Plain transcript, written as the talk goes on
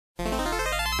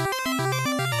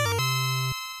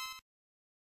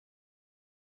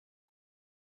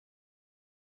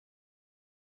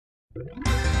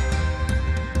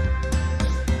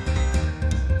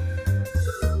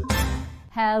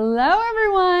Hello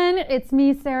everyone, it's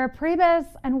me, Sarah Pribis,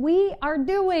 and we are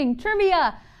doing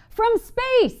trivia from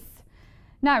space.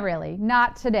 Not really,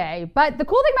 not today, but the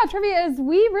cool thing about trivia is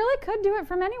we really could do it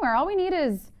from anywhere. All we need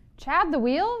is Chad the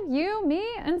wheel, you, me,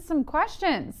 and some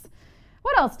questions.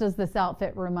 What else does this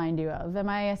outfit remind you of? Am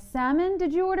I a salmon?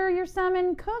 Did you order your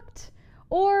salmon cooked?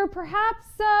 Or perhaps,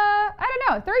 I don't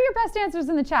know, throw your best answers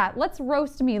in the chat. Let's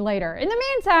roast me later. In the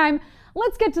meantime,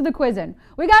 let's get to the quizzing.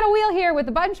 We got a wheel here with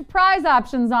a bunch of prize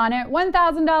options on it. $1,000,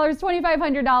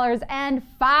 $2,500, and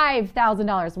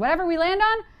 $5,000. Whatever we land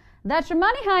on, that's your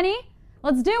money, honey.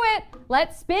 Let's do it.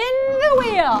 Let's spin the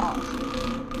wheel.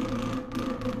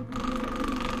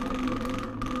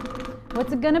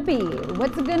 What's it gonna be?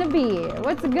 What's it gonna be?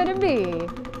 What's it gonna be?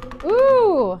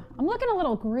 Ooh, I'm looking a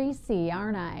little greasy,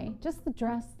 aren't I? Just the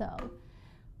dress, though.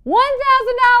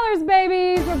 $1,000,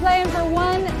 babies! We're playing for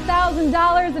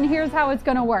 $1,000, and here's how it's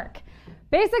gonna work.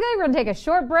 Basically, we're gonna take a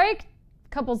short break, a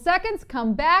couple seconds,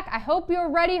 come back. I hope you're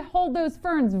ready. Hold those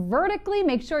ferns vertically.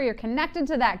 Make sure you're connected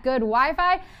to that good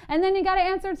Wi-Fi, and then you gotta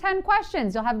answer 10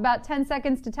 questions. You'll have about 10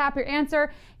 seconds to tap your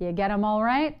answer. You get them all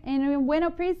right, and you win a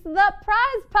piece of the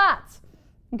prize pot.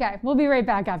 Okay, we'll be right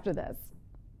back after this.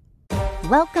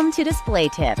 Welcome to Display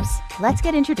Tips. Let's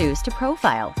get introduced to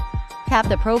Profile. Tap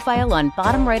the profile on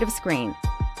bottom right of screen.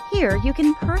 Here, you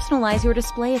can personalize your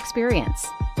display experience.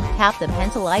 Tap the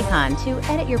pencil icon to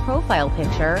edit your profile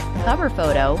picture, cover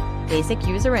photo, basic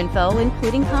user info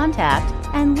including contact,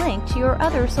 and link to your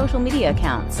other social media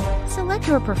accounts. Select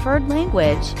your preferred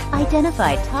language.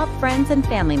 Identify top friends and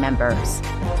family members.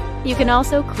 You can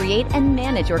also create and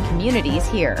manage your communities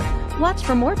here. Watch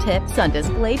for more tips on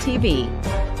Display TV.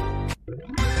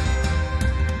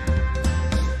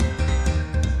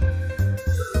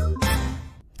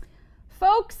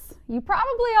 Folks, you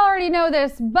probably already know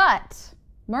this, but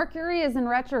Mercury is in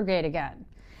retrograde again.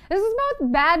 This is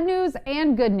both bad news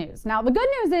and good news. Now, the good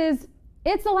news is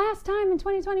it's the last time in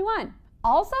 2021.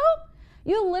 Also,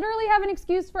 you literally have an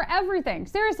excuse for everything.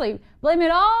 Seriously, blame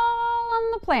it all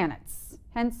on the planets.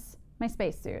 Hence, my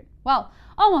spacesuit. Well,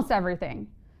 almost everything.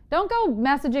 Don't go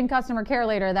messaging customer care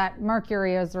later that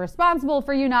Mercury is responsible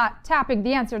for you not tapping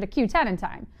the answer to Q10 in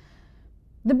time.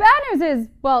 The bad news is,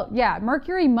 well, yeah,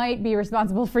 Mercury might be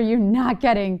responsible for you not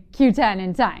getting Q10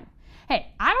 in time.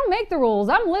 Hey, I don't make the rules.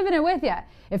 I'm living it with you.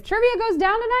 If trivia goes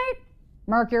down tonight,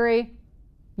 Mercury.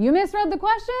 You misread the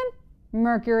question?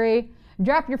 Mercury.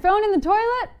 Drop your phone in the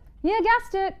toilet? You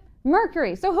guessed it.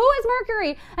 Mercury. So who is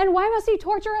Mercury, and why must he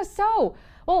torture us so?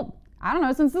 Well, I don't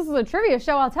know. Since this is a trivia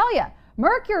show, I'll tell you.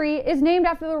 Mercury is named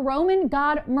after the Roman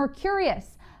god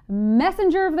Mercurius,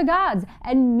 messenger of the gods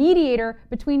and mediator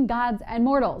between gods and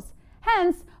mortals.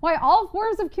 Hence, why all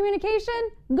forms of communication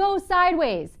go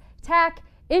sideways. Tech,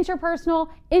 interpersonal,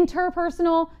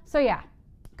 interpersonal. So yeah,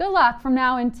 good luck from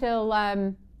now until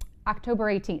October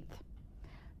 18th.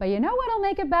 But you know what'll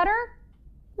make it better?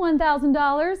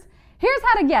 $1,000. Here's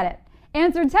how to get it.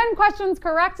 Answer 10 questions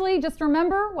correctly. Just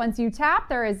remember, once you tap,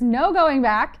 there is no going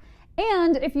back.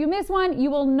 And if you miss one, you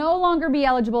will no longer be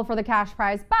eligible for the cash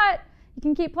prize, but you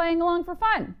can keep playing along for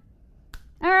fun.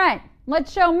 All right,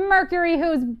 let's show Mercury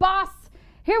who's boss.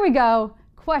 Here we go.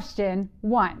 Question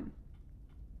 1.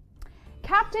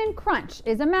 Captain Crunch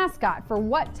is a mascot for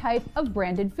what type of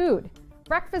branded food?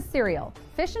 Breakfast cereal,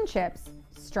 fish and chips,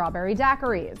 strawberry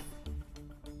daiquiris.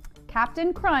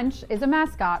 Captain Crunch is a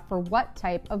mascot for what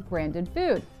type of branded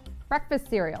food? Breakfast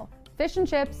cereal, fish and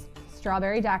chips,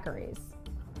 strawberry daiquiris.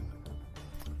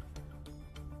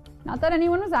 Not that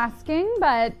anyone was asking,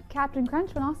 but Captain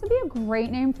Crunch would also be a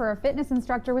great name for a fitness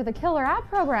instructor with a killer ab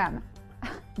program.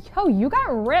 Yo, you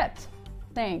got ripped.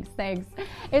 Thanks.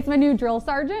 It's my new drill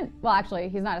sergeant. Well, actually,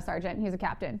 he's not a sergeant, he's a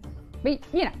captain. But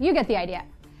you know, you get the idea.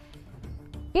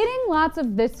 Eating lots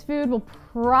of this food will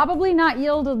probably not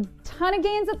yield a ton of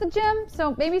gains at the gym,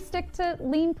 so maybe stick to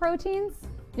lean proteins.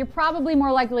 You're probably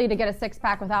more likely to get a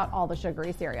six-pack without all the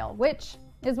sugary cereal, which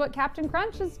is what Captain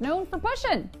Crunch is known for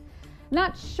pushing.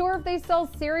 Not sure if they sell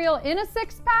cereal in a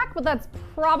six-pack, but that's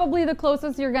probably the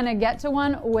closest you're gonna get to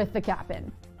one with the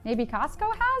cap'n. Maybe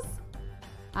Costco has?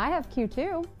 I have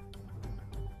Q2.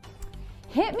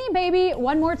 Hit Me Baby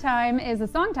One More Time is a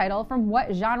song title from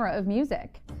what genre of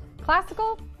music?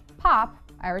 Classical, pop,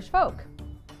 Irish folk.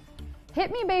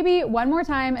 Hit Me Baby One More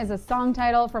Time is a song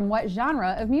title from what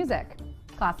genre of music?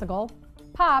 Classical,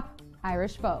 pop,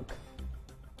 Irish folk.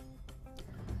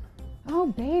 Oh,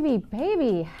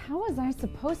 baby, how was I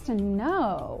supposed to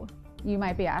know? You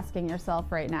might be asking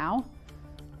yourself right now.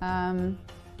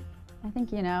 I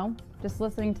think you know. Just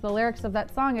listening to the lyrics of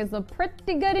that song is a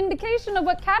pretty good indication of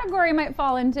what category it might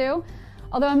fall into.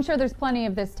 Although I'm sure there's plenty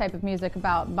of this type of music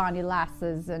about bonny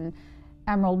lasses and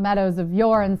emerald meadows of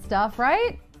yore and stuff,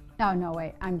 right? Oh, no,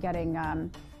 wait, I'm getting,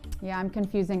 I'm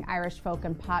confusing Irish folk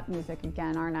and pop music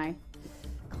again, aren't I?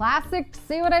 Classic,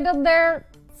 see what I did there?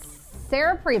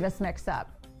 Sarah Pribis mix-up.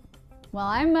 Well,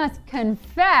 I must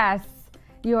confess,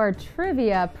 your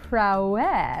trivia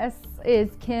prowess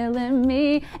is killing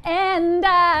me, and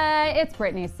it's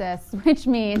Britney, sis, which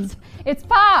means it's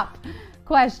pop.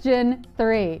 Question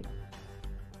 3.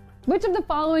 Which of the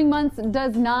following months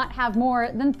does not have more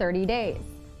than 30 days?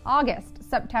 August,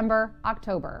 September,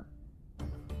 October.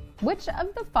 Which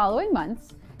of the following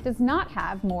months does not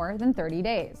have more than 30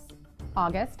 days?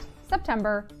 August,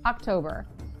 September, October.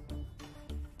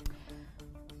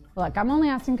 Look, I'm only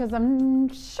asking because I'm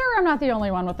sure I'm not the only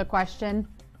one with the question.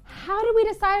 How did we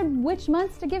decide which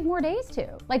months to give more days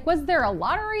to? Like, was there a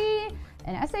lottery,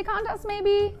 an essay contest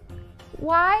maybe?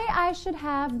 Why I should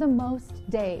have the most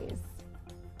days?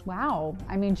 Wow,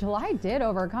 I mean, July did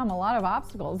overcome a lot of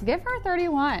obstacles. Give her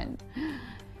 31.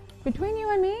 Between you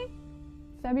and me,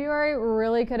 February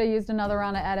really could have used another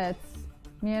round of edits.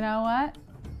 You know what?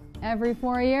 Every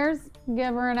 4 years,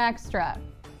 give her an extra.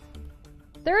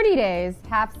 30 days,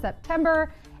 half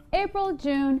September, April,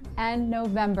 June, and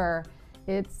November.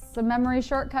 It's a memory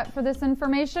shortcut for this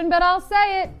information, but I'll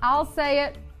say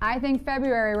it. I think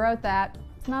February wrote that.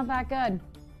 It's not that good.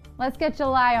 Let's get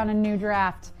July on a new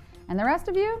draft. And the rest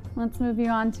of you, let's move you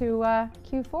on to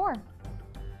Q4.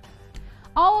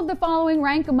 All of the following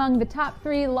rank among the top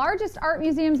 3 largest art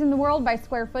museums in the world by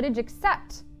square footage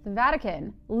except the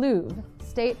Vatican, Louvre,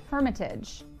 State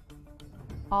Hermitage.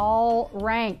 All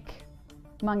rank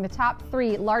among the top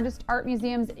 3 largest art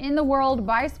museums in the world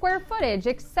by square footage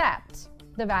except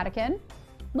the Vatican,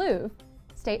 Louvre,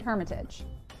 State Hermitage.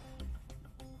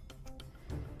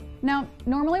 Now,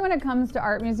 normally when it comes to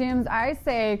art museums, I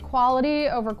say quality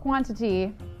over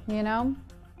quantity, you know?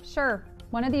 Sure,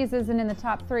 one of these isn't in the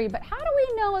top 3, but how do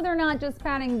we know they're not just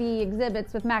padding the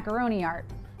exhibits with macaroni art?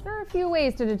 There are a few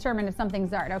ways to determine if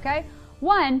something's art, okay?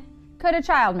 1, could a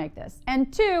child make this?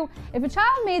 And 2, if a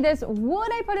child made this,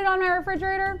 would I put it on my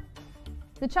refrigerator?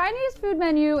 The Chinese food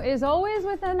menu is always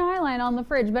with an eyeline on the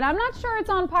fridge, but I'm not sure it's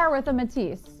on par with a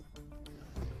Matisse.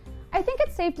 I think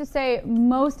it's safe to say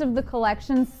most of the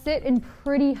collections sit in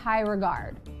pretty high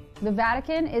regard. The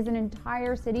Vatican is an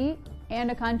entire city and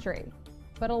a country.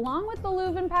 But along with the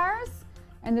Louvre in Paris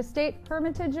and the State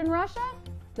Hermitage in Russia,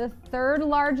 the 3rd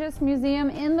largest museum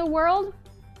in the world,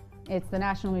 it's the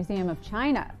National Museum of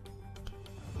China.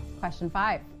 Question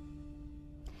 5.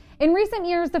 In recent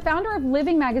years, the founder of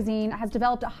Living magazine has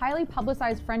developed a highly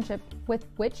publicized friendship with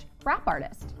which rap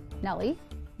artist? Nelly,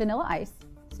 Vanilla Ice,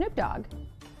 Snoop Dogg.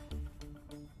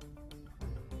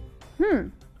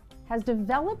 Has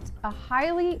developed a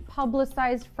highly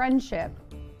publicized friendship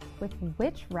with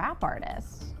which rap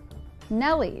artist?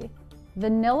 Nelly,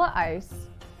 Vanilla Ice,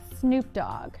 Snoop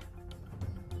Dogg.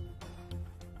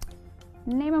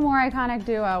 Name a more iconic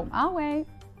duo. I'll wait.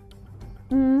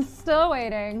 Still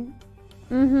waiting.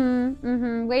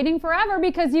 Waiting forever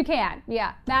because you can.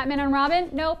 Yeah. Batman and Robin?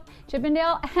 Nope.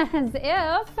 Chippendale as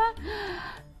if.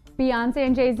 Beyonce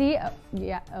and Jay-Z?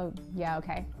 Yeah,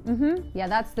 okay. Yeah,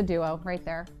 that's the duo right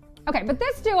there. Okay, but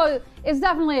this duo is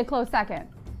definitely a close second.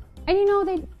 And you know,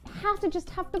 they have to just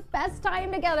have the best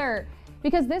time together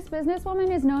because this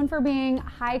businesswoman is known for being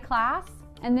high class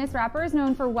and this rapper is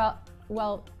known for,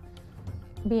 well,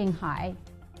 being high.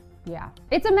 Yeah.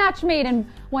 It's a match made in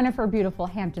one of her beautiful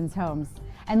Hamptons homes.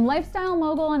 And lifestyle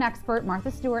mogul and expert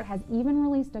Martha Stewart has even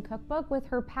released a cookbook with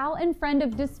her pal and friend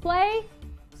of display,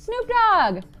 Snoop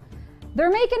Dogg.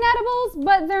 They're making edibles,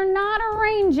 but they're not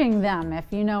arranging them, if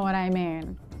you know what I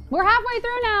mean. We're halfway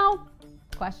through now.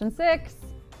 Question 6.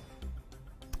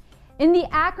 In the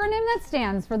acronym that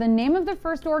stands for the name of the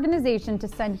first organization to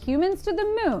send humans to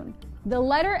the moon, the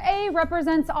letter A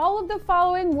represents all of the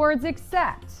following words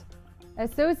except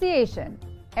Association,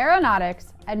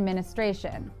 Aeronautics,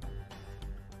 Administration.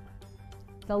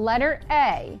 The letter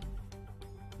A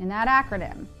in that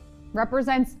acronym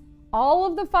represents all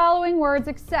of the following words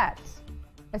except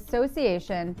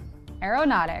Association,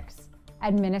 Aeronautics,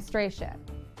 Administration.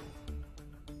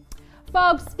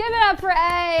 Folks, give it up for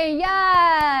A.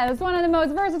 Yes, one of the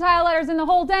most versatile letters in the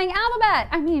whole dang alphabet.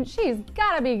 I mean, she's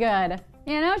gotta be good.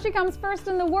 You know, she comes first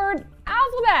in the word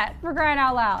alphabet, for crying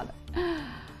out loud.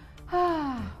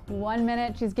 1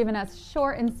 minute, she's giving us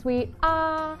short and sweet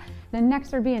ah. The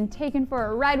next, we're being taken for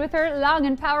a ride with her, long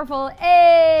and powerful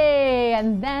A.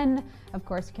 And then, of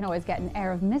course, you can always get an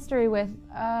air of mystery with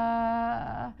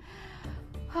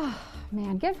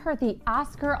Man, give her the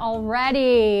Oscar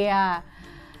already.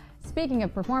 Speaking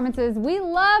of performances, we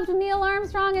loved Neil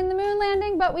Armstrong in the moon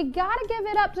landing, but we gotta give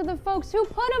it up to the folks who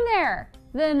put him there.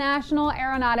 The National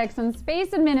Aeronautics and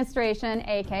Space Administration,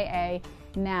 aka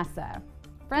NASA.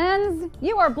 Friends,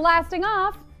 you are blasting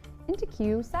off into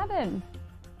Q7.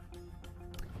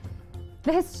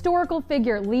 The historical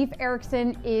figure Leif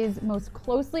Erikson is most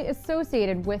closely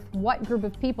associated with what group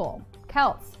of people?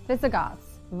 Celts,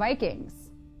 Visigoths, Vikings.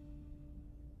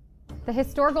 The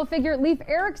historical figure Leif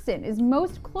Erikson is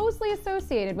most closely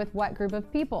associated with what group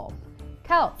of people?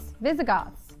 Celts,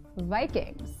 Visigoths,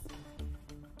 Vikings.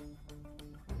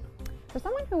 For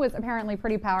someone who was apparently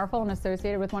pretty powerful and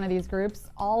associated with one of these groups,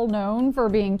 all known for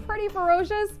being pretty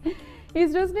ferocious,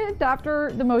 he's just named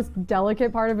after the most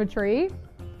delicate part of a tree.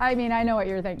 I mean, I know what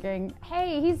you're thinking.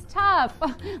 Hey, he's tough.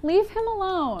 Leave him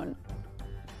alone.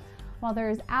 While there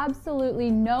is absolutely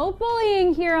no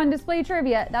bullying here on Display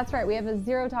Trivia, that's right, we have a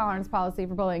zero tolerance policy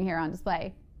for bullying here on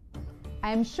Display.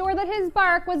 I am sure that his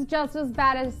bark was just as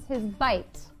bad as his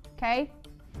bite, okay?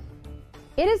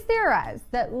 It is theorized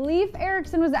that Leif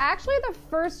Erikson was actually the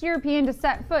first European to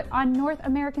set foot on North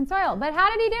American soil. But how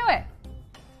did he do it?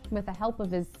 With the help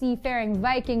of his seafaring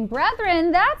Viking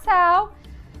brethren, that's how.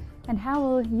 And how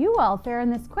will you all fare in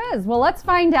this quiz? Well, let's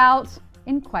find out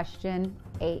in question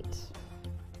 8.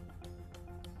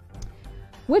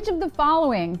 Which of the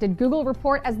following did Google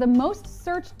report as the most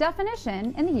searched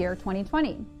definition in the year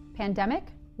 2020? Pandemic,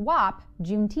 WAP,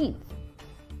 Juneteenth.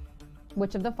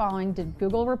 Which of the following did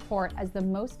Google report as the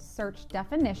most searched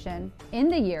definition in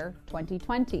the year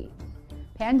 2020?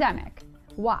 Pandemic,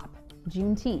 WAP,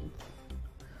 Juneteenth.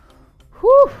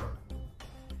 Whew!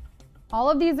 All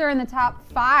of these are in the top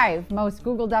 5 most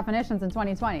Google definitions in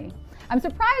 2020. I'm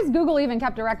surprised Google even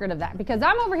kept a record of that because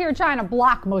I'm over here trying to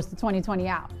block most of 2020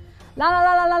 out. La la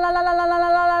la la la la la la la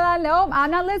la la la. Nope,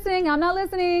 I'm not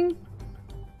listening.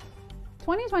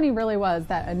 2020 really was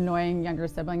that annoying younger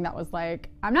sibling that was like,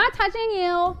 I'm not touching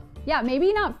you. Yeah,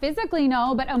 maybe not physically,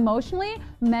 no, but emotionally,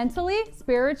 mentally,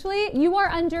 spiritually, you are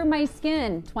under my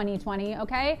skin, 2020,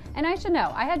 okay? And I should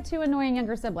know, I had 2 annoying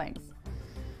younger siblings.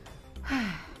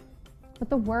 But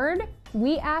the word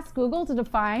we asked Google to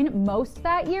define most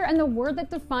that year, and the word that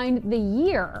defined the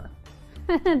year,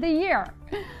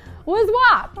 was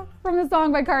WAP from the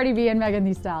song by Cardi B and Megan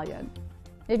Thee Stallion.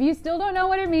 If you still don't know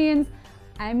what it means,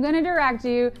 I'm going to direct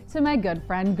you to my good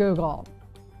friend Google.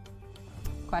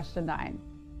 Question 9.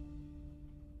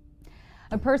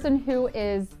 A person who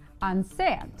is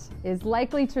enceinte is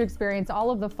likely to experience all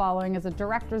of the following as a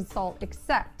direct result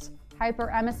except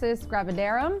hyperemesis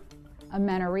gravidarum,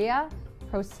 amenorrhea,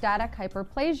 prostatic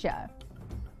hyperplasia.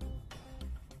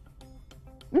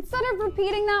 Instead of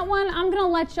repeating that one, I'm going to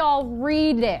let y'all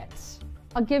read it.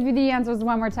 I'll give you the answers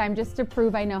one more time just to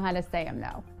prove I know how to say them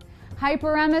though.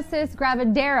 Hyperemesis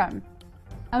gravidarum,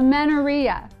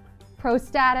 amenorrhea,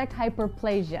 prostatic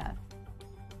hyperplasia.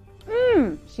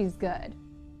 She's good.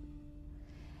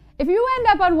 If you end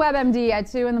up on WebMD at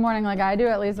 2 in the morning like I do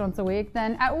at least once a week,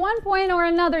 then at one point or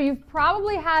another you've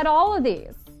probably had all of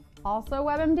these. Also,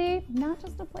 WebMD, not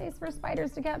just a place for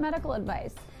spiders to get medical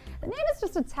advice. The name is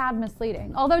just a tad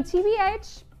misleading. Although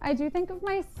TBH, I think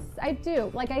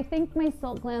my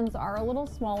silk glands are a little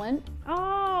swollen.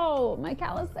 Oh, my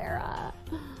Sarah.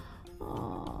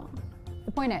 Oh.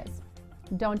 The point is,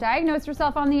 don't diagnose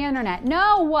yourself on the internet.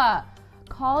 No!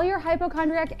 Call your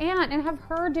hypochondriac aunt and have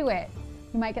her do it.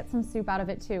 You might get some soup out of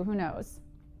it too, who knows?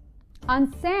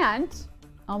 Enceinte,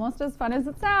 almost as fun as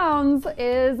it sounds,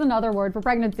 is another word for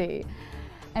pregnancy.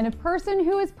 And a person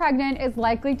who is pregnant is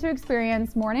likely to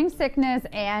experience morning sickness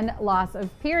and loss of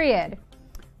period.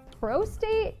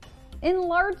 Prostate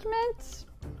enlargement?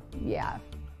 Yeah.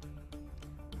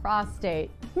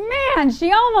 Prostate. Man,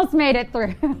 she almost made it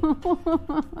through.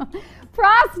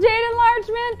 Prostate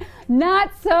enlargement?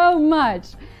 Not so much.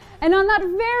 And on that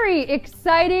very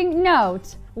exciting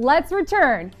note, let's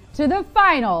return to the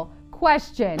final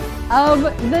question of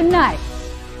the night.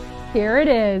 Here it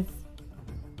is.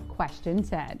 Question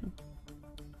 10.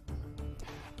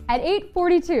 At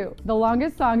 8:42, the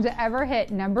longest song to ever hit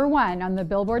 #1 on the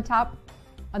Billboard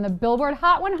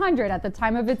Hot 100 at the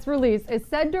time of its release is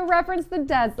said to reference the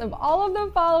deaths of all of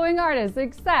the following artists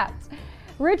except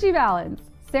Ritchie Valens,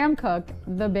 Sam Cooke,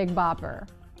 The Big Bopper.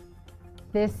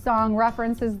 This song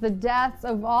references the deaths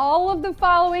of all of the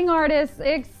following artists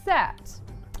except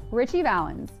Ritchie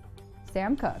Valens,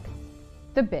 Sam Cooke,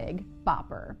 The Big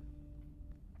Bopper.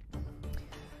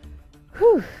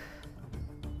 Whew.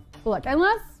 Look,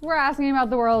 unless we're asking about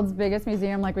the world's biggest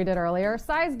museum like we did earlier,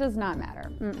 size does not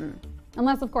matter.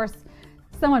 Unless, of course,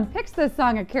 someone picks this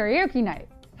song at karaoke night.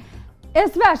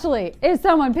 especially if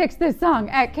someone picks this song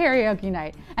at karaoke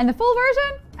night. And the full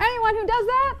version, anyone who does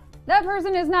that, that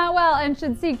person is not well and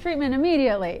should seek treatment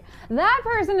immediately. That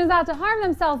person is out to harm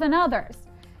themselves and others.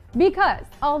 Because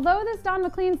although this Don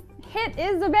McLean hit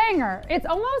is a banger, it's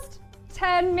almost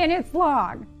 10 minutes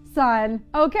long, son,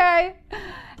 okay?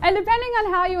 And depending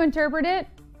on how you interpret it,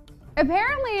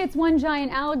 apparently it's one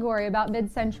giant allegory about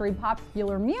mid-century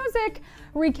popular music,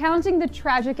 recounting the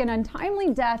tragic and untimely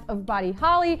death of Buddy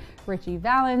Holly, Ritchie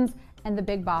Valens, and the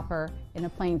Big Bopper in a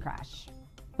plane crash.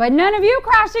 But none of you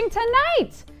crashing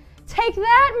tonight! Take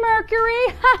that,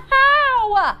 Mercury!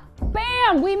 Ha-ha!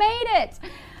 Bam! We made it!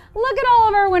 Look at all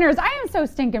of our winners. I am so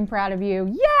stinking proud of you.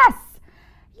 Yes!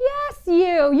 Yes,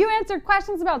 you! You answered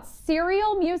questions about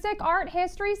cereal, music, art,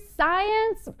 history,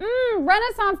 science,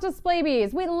 Renaissance display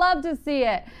bees. We love to see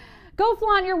it. Go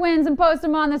flaunt your wins and post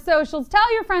them on the socials.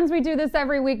 Tell your friends we do this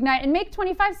every weeknight and make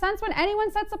 25 cents when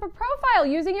anyone sets up a profile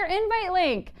using your invite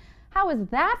link. How is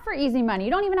that for easy money?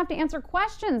 You don't even have to answer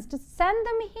questions. Just send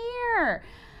them here.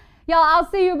 Y'all, I'll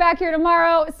see you back here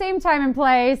tomorrow, same time and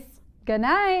place. Good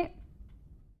night.